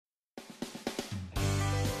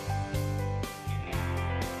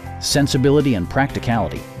Sensibility and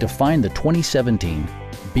practicality define the 2017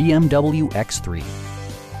 BMW X3.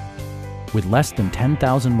 With less than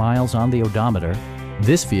 10,000 miles on the odometer,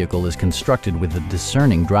 this vehicle is constructed with the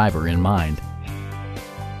discerning driver in mind.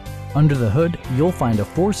 Under the hood, you'll find a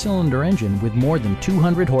 4-cylinder engine with more than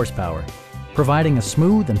 200 horsepower, providing a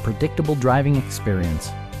smooth and predictable driving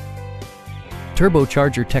experience.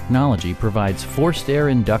 Turbocharger technology provides forced air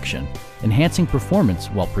induction, enhancing performance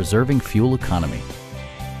while preserving fuel economy.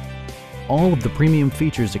 All of the premium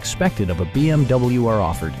features expected of a BMW are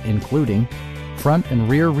offered, including front and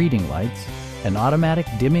rear reading lights, an automatic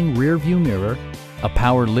dimming rear view mirror, a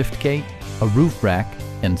power liftgate, a roof rack,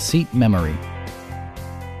 and seat memory.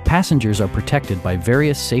 Passengers are protected by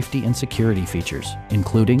various safety and security features,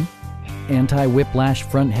 including anti-whiplash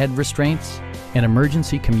front head restraints, an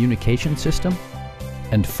emergency communication system,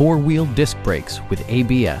 and 4-wheel disc brakes with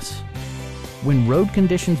ABS. When road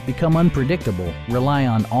conditions become unpredictable, rely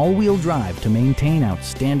on all-wheel drive to maintain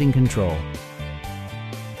outstanding control.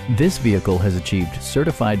 This vehicle has achieved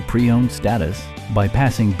certified pre-owned status by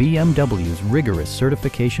passing BMW's rigorous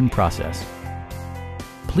certification process.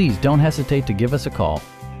 Please don't hesitate to give us a call.